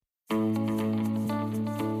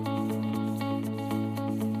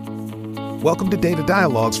Welcome to Data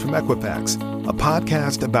Dialogues from Equifax, a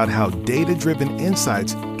podcast about how data-driven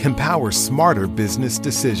insights can power smarter business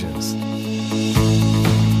decisions.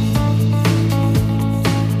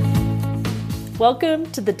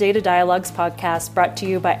 Welcome to the Data Dialogues podcast brought to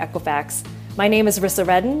you by Equifax. My name is Rissa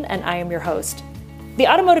Redden, and I am your host. The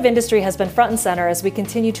automotive industry has been front and center as we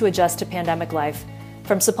continue to adjust to pandemic life.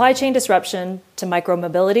 From supply chain disruption to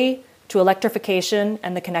micromobility to electrification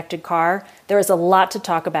and the connected car, there is a lot to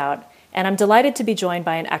talk about, and I'm delighted to be joined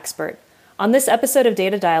by an expert. On this episode of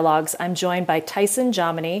Data Dialogues, I'm joined by Tyson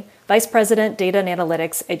Jominy, Vice President, Data and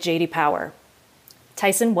Analytics at J.D. Power.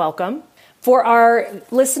 Tyson, welcome. For our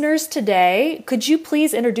listeners today, could you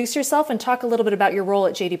please introduce yourself and talk a little bit about your role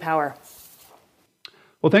at J.D. Power?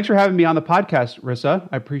 Well, thanks for having me on the podcast, Rissa.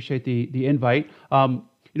 I appreciate the invite.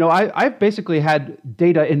 I've basically had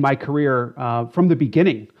data in my career from the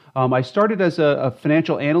beginning. I started as a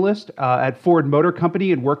financial analyst at Ford Motor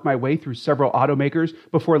Company and worked my way through several automakers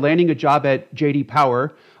before landing a job at J.D.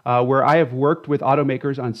 Power, where I have worked with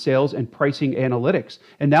automakers on sales and pricing analytics.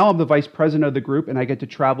 And now I'm the vice president of the group, and I get to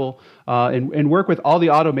travel and work with all the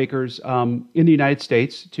automakers in the United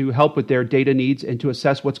States to help with their data needs and to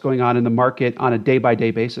assess what's going on in the market on a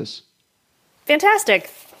day-by-day basis.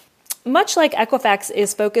 Fantastic. Much like Equifax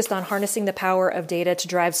is focused on harnessing the power of data to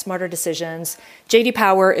drive smarter decisions, J.D.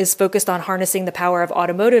 Power is focused on harnessing the power of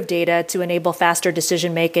automotive data to enable faster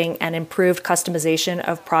decision-making and improved customization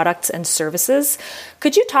of products and services.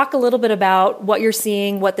 Could you talk a little bit about what you're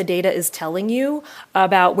seeing, what the data is telling you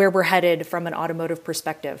about where we're headed from an automotive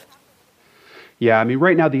perspective? Yeah, I mean,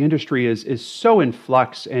 right now the industry is so in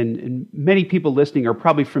flux, and many people listening are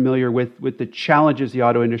probably familiar with the challenges the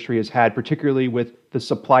auto industry has had, particularly with the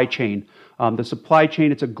supply chain. The supply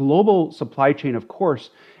chain, it's a global supply chain, of course,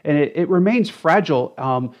 and it remains fragile,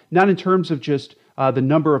 not in terms of just the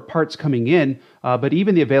number of parts coming in, but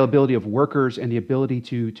even the availability of workers and the ability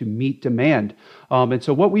to meet demand. And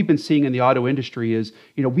so what we've been seeing in the auto industry is,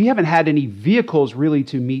 we haven't had any vehicles really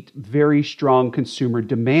to meet very strong consumer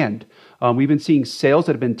demand. We've been seeing sales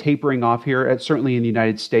that have been tapering off here, certainly in the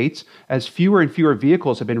United States, as fewer and fewer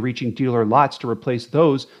vehicles have been reaching dealer lots to replace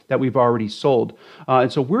those that we've already sold.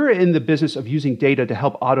 And so we're in the business of using data to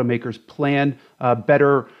help automakers plan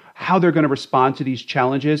better how they're going to respond to these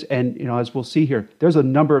challenges. And, as we'll see here, there's a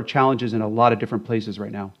number of challenges in a lot of different places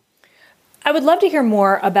right now. I would love to hear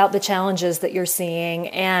more about the challenges that you're seeing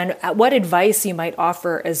and what advice you might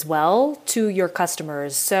offer as well to your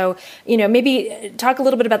customers. So, maybe talk a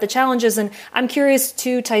little bit about the challenges. And I'm curious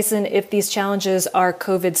too, Tyson, if these challenges are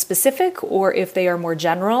COVID specific or if they are more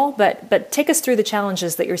general, but take us through the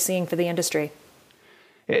challenges that you're seeing for the industry.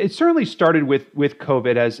 It certainly started with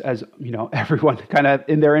COVID, as everyone kind of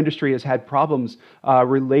in their industry has had problems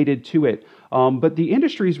related to it. But the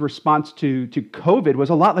industry's response to COVID was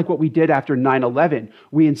a lot like what we did after 9/11.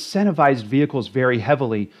 We incentivized vehicles very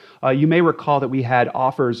heavily. You may recall that we had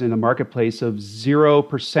offers in the marketplace of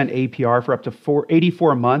 0% APR for up to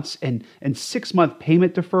 84 months and 6-month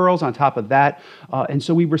payment deferrals on top of that. And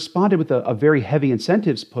so we responded with a very heavy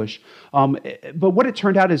incentives push. But what it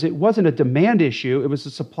turned out is it wasn't a demand issue. It was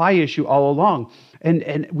a supply issue all along.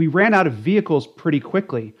 And we ran out of vehicles pretty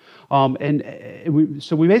quickly.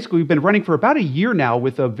 We've been running for about a year now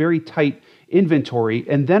with a very tight inventory.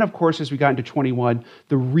 And then, of course, as we got into 21,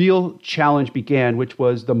 the real challenge began, which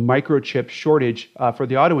was the microchip shortage for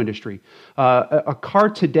the auto industry. A car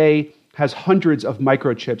today has hundreds of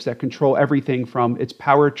microchips that control everything from its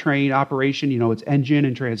powertrain operation, its engine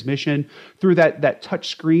and transmission, through that touch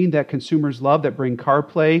screen that consumers love that bring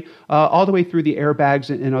CarPlay, all the way through the airbags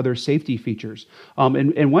and other safety features.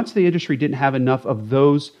 And once the industry didn't have enough of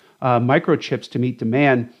those microchips to meet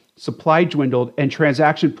demand, supply dwindled and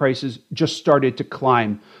transaction prices just started to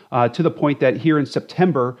climb to the point that here in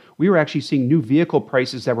September, we were actually seeing new vehicle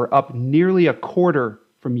prices that were up nearly a quarter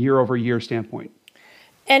from year over year standpoint.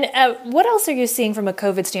 And what else are you seeing from a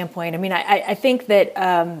COVID standpoint? I mean, I think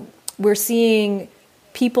that we're seeing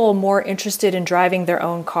people more interested in driving their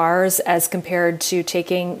own cars as compared to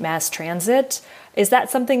taking mass transit. Is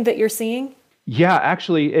that something that you're seeing? Yeah,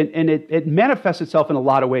 actually, and it manifests itself in a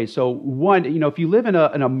lot of ways. So one, if you live in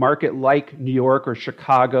a market like New York or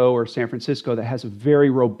Chicago or San Francisco that has a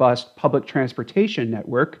very robust public transportation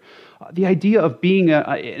network, the idea of being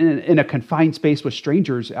in a confined space with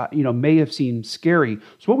strangers, may have seemed scary.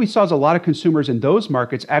 So what we saw is a lot of consumers in those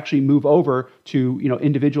markets actually move over to,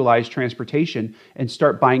 individualized transportation and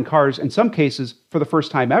start buying cars, in some cases, for the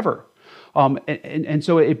first time ever. And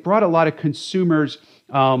so it brought a lot of consumers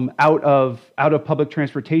out of public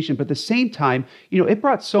transportation, but at the same time, it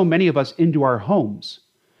brought so many of us into our homes.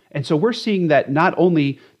 And so we're seeing that not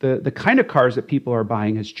only the kind of cars that people are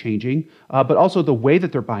buying is changing, but also the way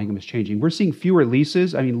that they're buying them is changing. We're seeing fewer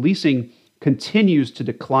leases. I mean, leasing continues to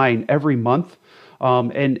decline every month.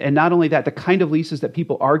 And not only that, the kind of leases that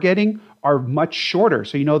people are getting are much shorter.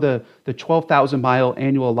 So, the 12,000 mile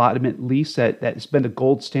annual allotment lease that's been the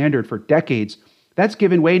gold standard for decades, that's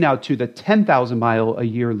given way now to the 10,000 mile a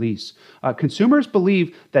year lease. Consumers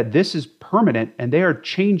believe that this is permanent, and they are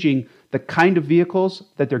changing the kind of vehicles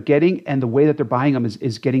that they're getting, and the way that they're buying them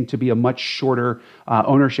is getting to be a much shorter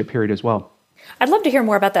ownership period as well. I'd love to hear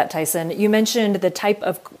more about that, Tyson. You mentioned the type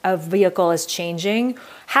of vehicle is changing.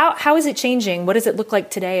 How is it changing? What does it look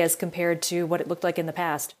like today as compared to what it looked like in the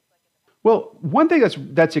past? Well, one thing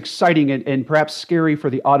that's exciting and perhaps scary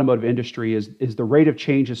for the automotive industry is the rate of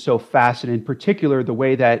change is so fast, and in particular, the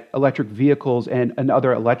way that electric vehicles and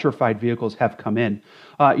other electrified vehicles have come in.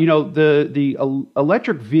 The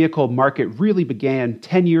electric vehicle market really began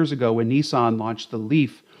 10 years ago when Nissan launched the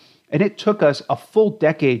Leaf, and it took us a full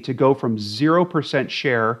decade to go from 0%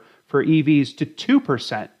 share for EVs to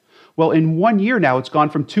 2%. Well, in 1 year now, it's gone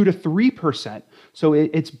from 2 to 3%. So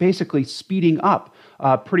it's basically speeding up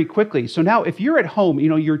pretty quickly. So now if you're at home,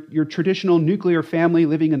 your traditional nuclear family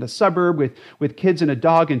living in the suburb with kids and a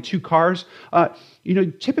dog and 2 cars,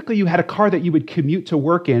 typically you had a car that you would commute to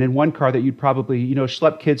work in and one car that you'd probably,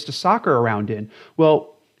 schlep kids to soccer around in.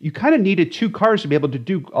 Well, you kind of needed 2 cars to be able to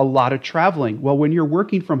do a lot of traveling. Well, when you're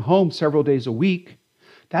working from home several days a week,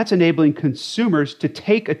 that's enabling consumers to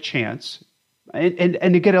take a chance and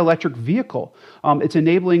to get an electric vehicle. It's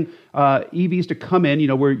enabling EVs to come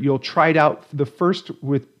in, where you'll try it out the first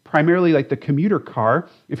with primarily like the commuter car.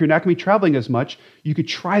 If you're not going to be traveling as much, you could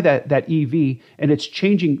try that EV, and it's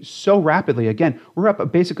changing so rapidly. Again, we're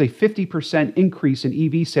up basically 50% increase in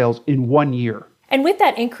EV sales in 1 year. And with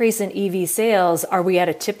that increase in EV sales, are we at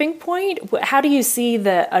a tipping point? How do you see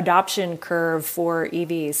the adoption curve for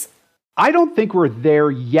EVs? I don't think we're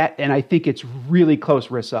there yet, and I think it's really close,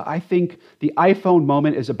 Rissa. I think the iPhone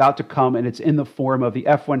moment is about to come, and it's in the form of the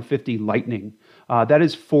F-150 Lightning. That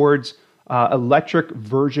is Ford's electric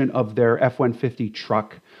version of their F-150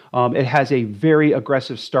 truck. It has a very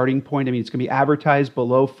aggressive starting point. I mean, it's going to be advertised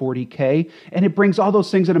below $40K, and it brings all those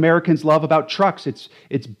things that Americans love about trucks.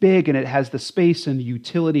 It's big, and it has the space and the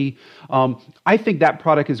utility. I think that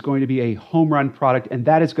product is going to be a home run product, and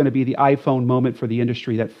that is going to be the iPhone moment for the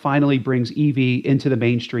industry that finally brings EV into the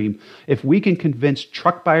mainstream. If we can convince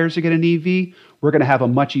truck buyers to get an EV, we're going to have a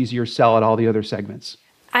much easier sell at all the other segments.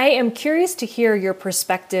 I am curious to hear your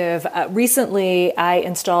perspective. Recently, I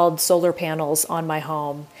installed solar panels on my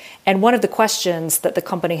home. And one of the questions that the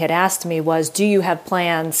company had asked me was, do you have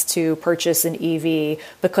plans to purchase an EV?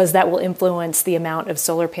 Because that will influence the amount of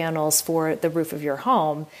solar panels for the roof of your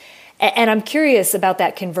home. And I'm curious about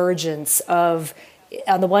that convergence of,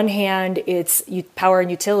 on the one hand, it's power and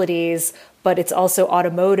utilities, but it's also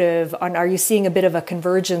automotive. Are you seeing a bit of a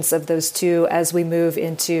convergence of those two as we move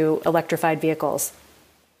into electrified vehicles?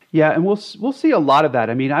 Yeah, and we'll see a lot of that.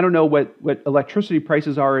 I mean, I don't know what electricity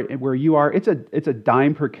prices are where you are. It's a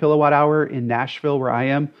dime per kilowatt hour in Nashville where I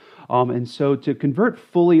am. And so to convert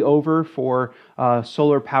fully over for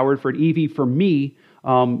solar powered for an EV for me,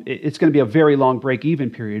 it's going to be a very long break-even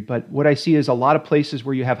period. But what I see is a lot of places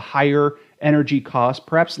where you have higher energy costs,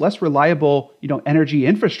 perhaps less reliable, energy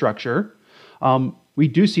infrastructure. We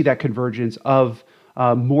do see that convergence of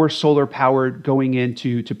more solar powered going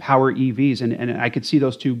into power EVs. And I could see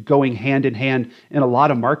those two going hand in hand in a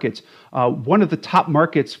lot of markets. One of the top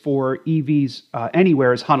markets for EVs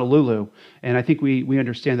anywhere is Honolulu. And I think we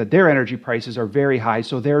understand that their energy prices are very high.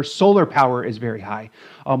 So their solar power is very high.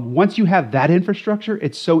 Once you have that infrastructure,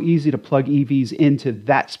 it's so easy to plug EVs into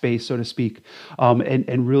that space, so to speak,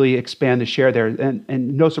 and really expand the share there.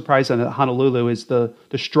 And no surprise that Honolulu is the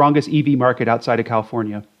strongest EV market outside of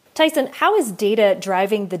California. Tyson, how is data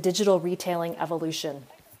driving the digital retailing evolution?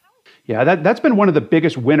 Yeah, that's been one of the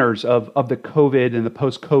biggest winners of the COVID and the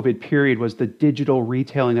post-COVID period was the digital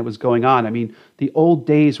retailing that was going on. I mean, the old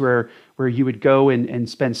days where you would go and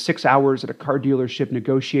spend 6 hours at a car dealership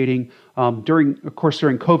negotiating during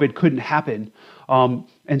COVID couldn't happen.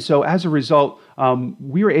 And so as a result,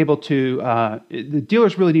 we were able to, the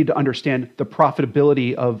dealers really need to understand the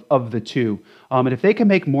profitability of the two. And if they can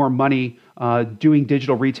make more money doing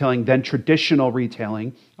digital retailing than traditional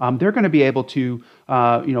retailing, they're going to be able to,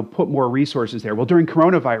 put more resources there. Well, during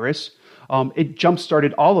coronavirus, it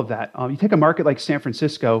jump-started all of that. You take a market like San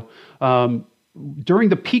Francisco, during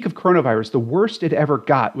the peak of coronavirus, the worst it ever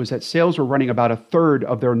got was that sales were running about a third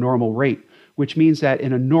of their normal rate. which means that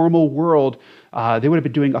in a normal world, they would have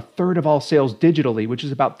been doing a third of all sales digitally, which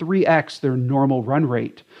is about 3x their normal run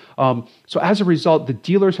rate. So as a result, the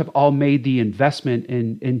dealers have all made the investment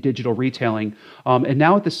in digital retailing. And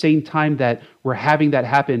now at the same time that we're having that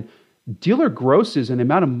happen, dealer grosses and the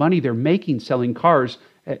amount of money they're making selling cars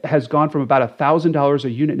has gone from about $1,000 a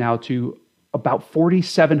unit now to about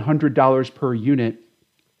 $4,700 per unit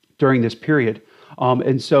during this period.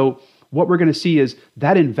 And so what we're going to see is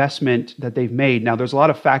that investment that they've made. Now, there's a lot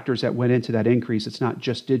of factors that went into that increase. It's not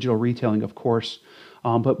just digital retailing, of course,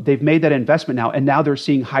 but they've made that investment now, and now they're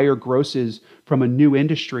seeing higher grosses from a new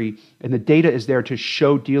industry, and the data is there to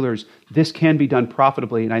show dealers this can be done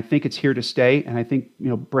profitably, and I think it's here to stay, and I think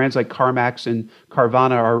brands like CarMax and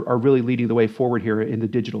Carvana are really leading the way forward here in the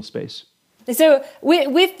digital space. So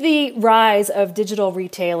with the rise of digital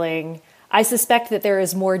retailing, I suspect that there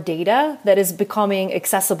is more data that is becoming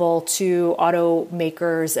accessible to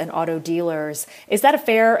automakers and auto dealers. Is that a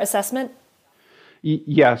fair assessment?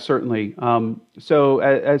 Yeah, certainly. So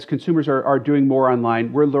as consumers are doing more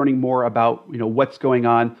online, we're learning more about what's going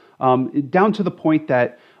on, down to the point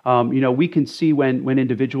that we can see when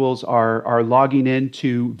individuals are logging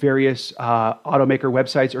into various automaker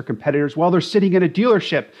websites or competitors while they're sitting in a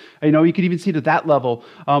dealership. You can even see to that level.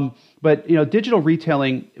 But digital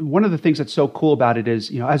retailing, one of the things that's so cool about it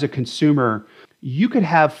is, as a consumer, you could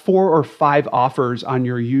have 4 or 5 offers on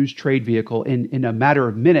your used trade vehicle in a matter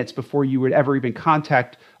of minutes before you would ever even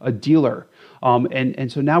contact a dealer.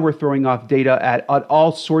 And so now we're throwing off data at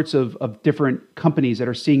all sorts of different companies that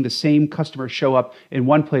are seeing the same customer show up in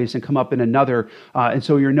one place and come up in another. And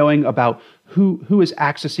so you're knowing about who is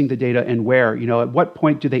accessing the data and where. At what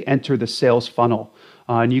point do they enter the sales funnel?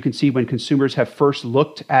 And you can see when consumers have first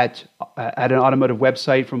looked at an automotive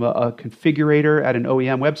website from a configurator at an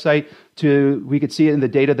OEM website we could see it in the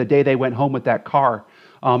data the day they went home with that car.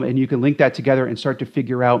 And you can link that together and start to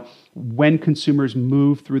figure out when consumers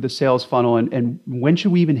move through the sales funnel and when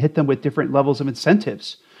should we even hit them with different levels of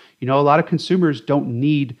incentives. A lot of consumers don't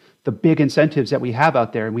need the big incentives that we have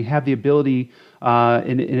out there. And we have the ability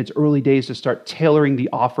in its early days to start tailoring the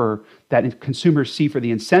offer that consumers see for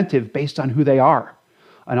the incentive based on who they are.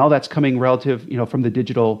 And all that's coming relative, from the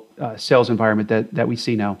digital sales environment that we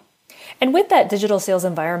see now. And with that digital sales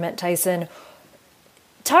environment, Tyson,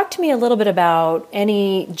 talk to me a little bit about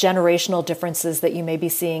any generational differences that you may be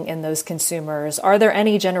seeing in those consumers. Are there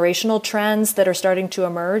any generational trends that are starting to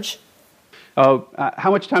emerge? Oh,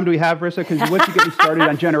 how much time do we have, Rissa? Because once you get me started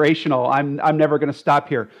on generational, I'm never going to stop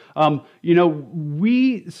here.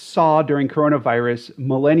 We saw during coronavirus,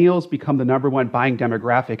 millennials become the number one buying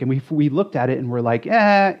demographic. And we looked at it and we're like,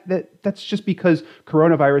 that's just because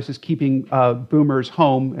coronavirus is keeping boomers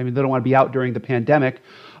home. I mean, they don't want to be out during the pandemic.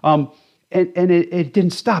 And it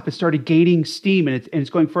didn't stop. It started gaining steam and it's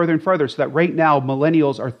going further and further. So that right now,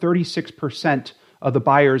 millennials are 36% of the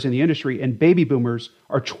buyers in the industry, and baby boomers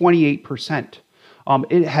are 28%.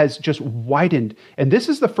 It has just widened. And this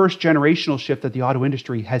is the first generational shift that the auto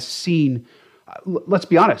industry has seen, let's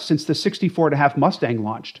be honest, since the 64.5 Mustang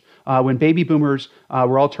launched, when baby boomers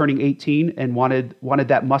were all turning 18 and wanted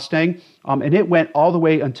that Mustang. And it went all the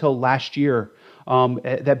way until last year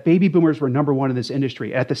that baby boomers were number one in this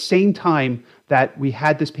industry. At the same time that we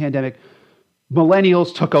had this pandemic,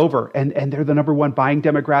 millennials took over, and they're the number one buying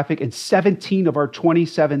demographic in 17 of our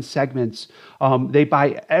 27 segments. They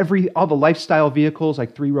buy all the lifestyle vehicles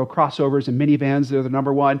like 3-row crossovers and minivans. They're the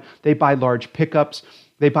number one. They buy large pickups.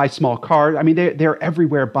 They buy small cars. I mean, they're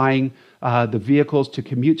everywhere buying the vehicles to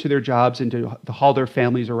commute to their jobs and to haul their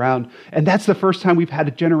families around. And that's the first time we've had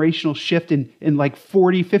a generational shift in like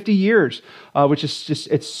 40, 50 years, which is just,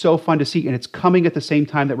 it's so fun to see. And it's coming at the same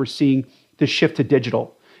time that we're seeing the shift to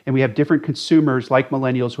digital. And we have different consumers like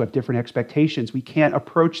millennials who have different expectations. We can't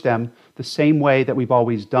approach them the same way that we've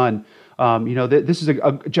always done. This is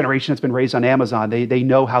a generation that's been raised on Amazon. They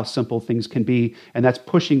know how simple things can be, and that's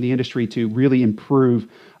pushing the industry to really improve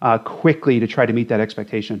quickly to try to meet that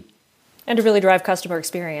expectation. And to really drive customer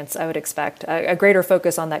experience, I would expect a greater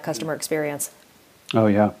focus on that customer experience. Oh,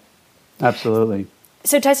 yeah, absolutely.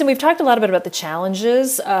 So, Tyson, we've talked a lot about the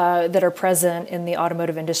challenges that are present in the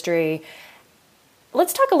automotive industry.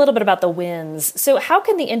 Let's talk a little bit about the wins. So how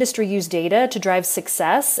can the industry use data to drive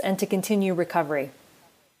success and to continue recovery?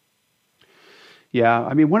 Yeah,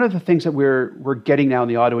 I mean, one of the things that we're getting now in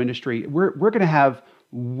the auto industry, we're going to have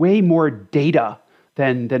way more data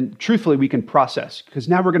than truthfully we can process, because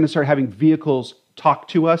now we're going to start having vehicles talk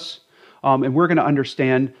to us, and we're going to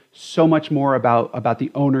understand so much more about the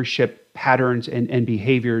ownership patterns and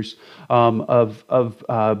behaviors of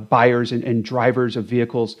buyers and drivers of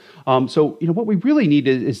vehicles. So what we really need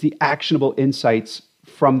is the actionable insights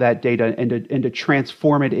from that data and to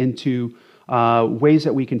transform it into ways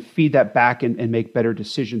that we can feed that back and make better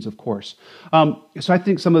decisions, of course. So I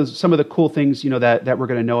think some of the cool things, that we're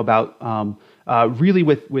going to know about really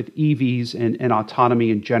with EVs and autonomy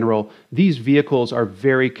in general, these vehicles are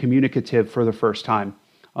very communicative for the first time.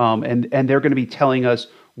 And they're going to be telling us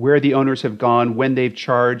where the owners have gone, when they've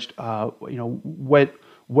charged,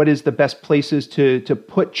 what is the best places to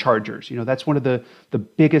put chargers. That's one of the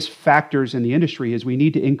biggest factors in the industry is we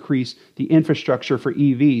need to increase the infrastructure for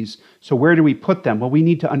EVs. So where do we put them? Well, we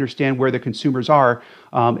need to understand where the consumers are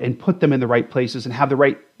and put them in the right places and have the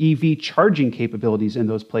right EV charging capabilities in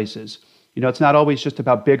those places. It's not always just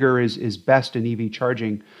about bigger is best in EV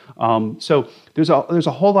charging. So there's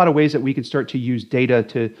a whole lot of ways that we can start to use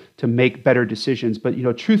data to make better decisions. But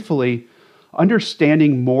truthfully,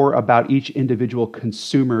 understanding more about each individual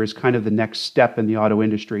consumer is kind of the next step in the auto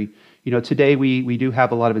industry. Today we do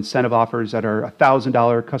have a lot of incentive offers that are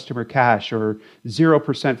 $1,000 customer cash or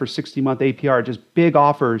 0% for 60-month APR, just big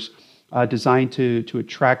offers designed to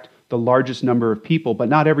attract the largest number of people. But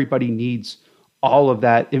not everybody needs all of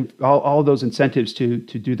that, all of those incentives to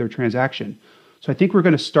do their transaction. So I think we're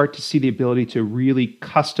going to start to see the ability to really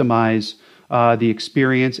customize the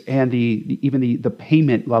experience and even the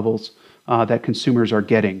payment levels that consumers are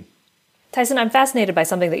getting. Tyson, I'm fascinated by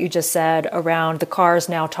something that you just said around the cars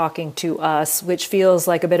now talking to us, which feels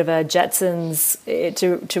like a bit of a Jetsons,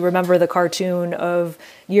 to remember the cartoon of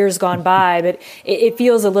years gone by, but it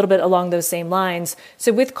feels a little bit along those same lines.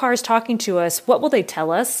 So with cars talking to us, what will they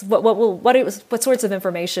tell us? What sorts of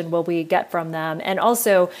information will we get from them? And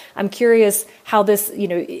also, I'm curious how this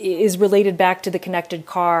is related back to the connected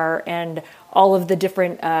car and all of the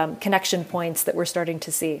different connection points that we're starting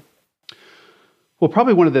to see. Well,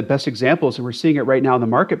 probably one of the best examples, and we're seeing it right now in the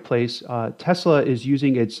marketplace, Tesla is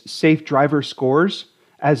using its safe driver scores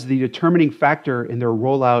as the determining factor in their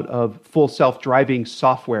rollout of full self-driving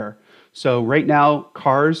software. So right now,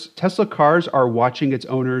 Tesla cars are watching its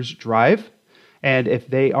owners drive, and if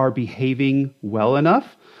they are behaving well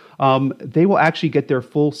enough, they will actually get their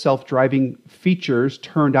full self-driving features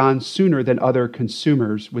turned on sooner than other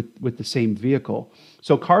consumers with the same vehicle.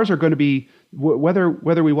 So cars are going to be, whether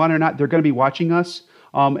we want it or not, they're going to be watching us,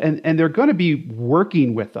 and they're going to be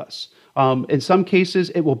working with us. In some cases,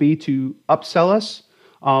 it will be to upsell us.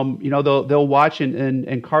 They'll watch,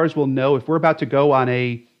 and cars will know if we're about to go on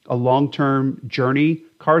a long-term journey.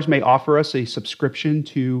 Cars may offer us a subscription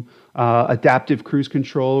to adaptive cruise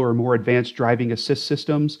control or more advanced driving assist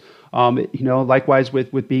systems. Likewise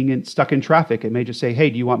with being stuck in traffic, it may just say, "Hey,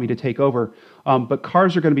 do you want me to take over?" But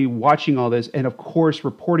cars are going to be watching all this, and of course,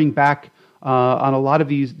 reporting back on a lot of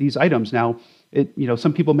these items. Now,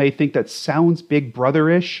 some people may think that sounds Big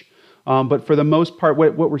Brother-ish, but for the most part,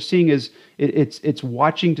 what we're seeing is it's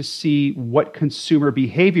watching to see what consumer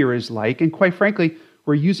behavior is like, and quite frankly,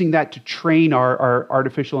 we're using that to train our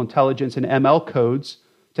artificial intelligence and ML codes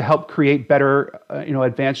to help create better,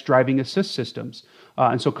 advanced driving assist systems.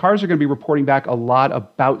 And so cars are going to be reporting back a lot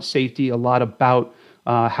about safety, a lot about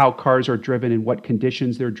how cars are driven and what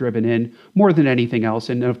conditions they're driven in, more than anything else.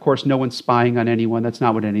 And of course, no one's spying on anyone. That's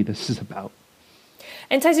not what any of this is about.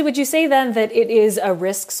 And Tyson, would you say then that it is a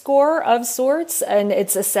risk score of sorts, and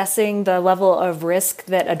it's assessing the level of risk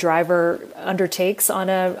that a driver undertakes on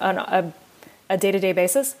a day-to-day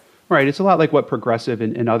basis? Right. It's a lot like what Progressive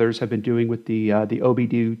and others have been doing with the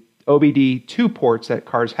OBD2 ports that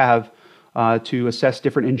cars have to assess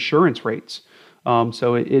different insurance rates.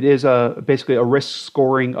 So it is basically a risk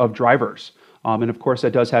scoring of drivers. And of course,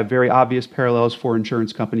 that does have very obvious parallels for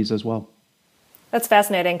insurance companies as well. That's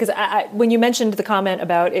fascinating, because when you mentioned the comment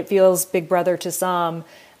about it feels Big Brother to some,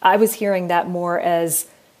 I was hearing that more as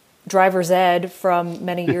driver's ed from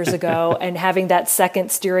many years ago and having that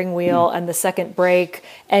second steering wheel and the second brake,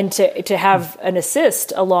 and to have an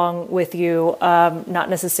assist along with you, not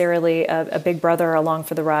necessarily a Big Brother along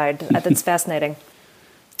for the ride. That's fascinating.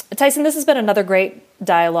 Tyson, this has been another great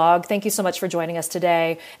dialogue. Thank you so much for joining us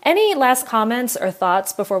today. Any last comments or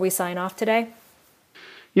thoughts before we sign off today?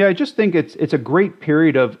 Yeah, I just think it's a great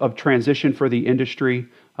period of transition for the industry,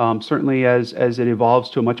 certainly as it evolves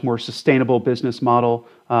to a much more sustainable business model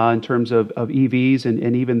in terms of EVs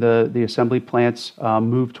and even the assembly plants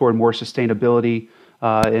move toward more sustainability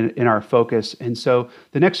in our focus. And so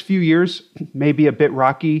the next few years may be a bit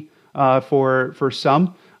rocky for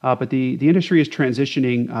some, but the industry is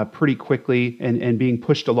transitioning pretty quickly and being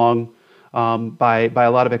pushed along by a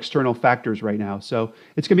lot of external factors right now. So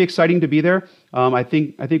it's going to be exciting to be there. I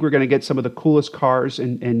think we're going to get some of the coolest cars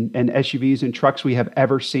and SUVs and trucks we have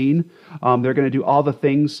ever seen. They're going to do all the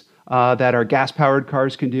things that our gas-powered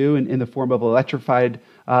cars can do in the form of electrified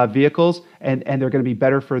vehicles, and they're going to be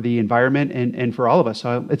better for the environment and for all of us.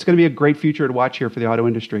 So it's going to be a great future to watch here for the auto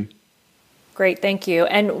industry. Great, thank you.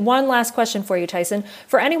 And one last question for you, Tyson.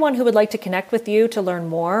 For anyone who would like to connect with you to learn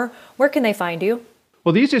more, where can they find you?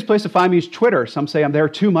 Well, the easiest place to find me is Twitter. Some say I'm there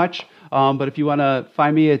too much, but if you want to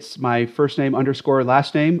find me, it's my first name _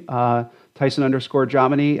 last name, Tyson _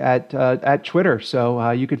 Jominy at Twitter.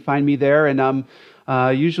 So you can find me there, and I'm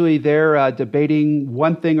usually there debating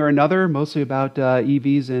one thing or another, mostly about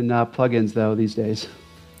EVs and plugins, though, these days.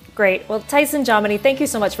 Great. Well, Tyson Jominy, thank you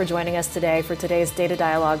so much for joining us today for today's Data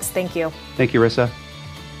Dialogues. Thank you. Thank you, Rissa.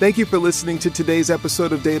 Thank you for listening to today's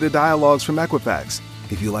episode of Data Dialogues from Equifax.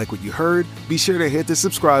 If you like what you heard, be sure to hit the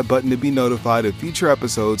subscribe button to be notified of future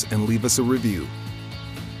episodes and leave us a review.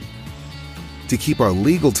 To keep our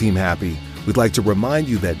legal team happy, we'd like to remind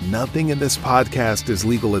you that nothing in this podcast is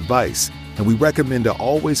legal advice, and we recommend to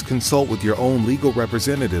always consult with your own legal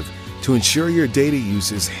representative to ensure your data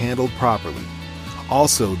use is handled properly.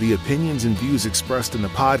 Also, the opinions and views expressed in the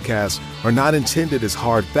podcast are not intended as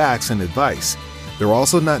hard facts and advice. They're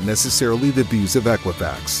also not necessarily the views of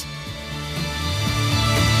Equifax.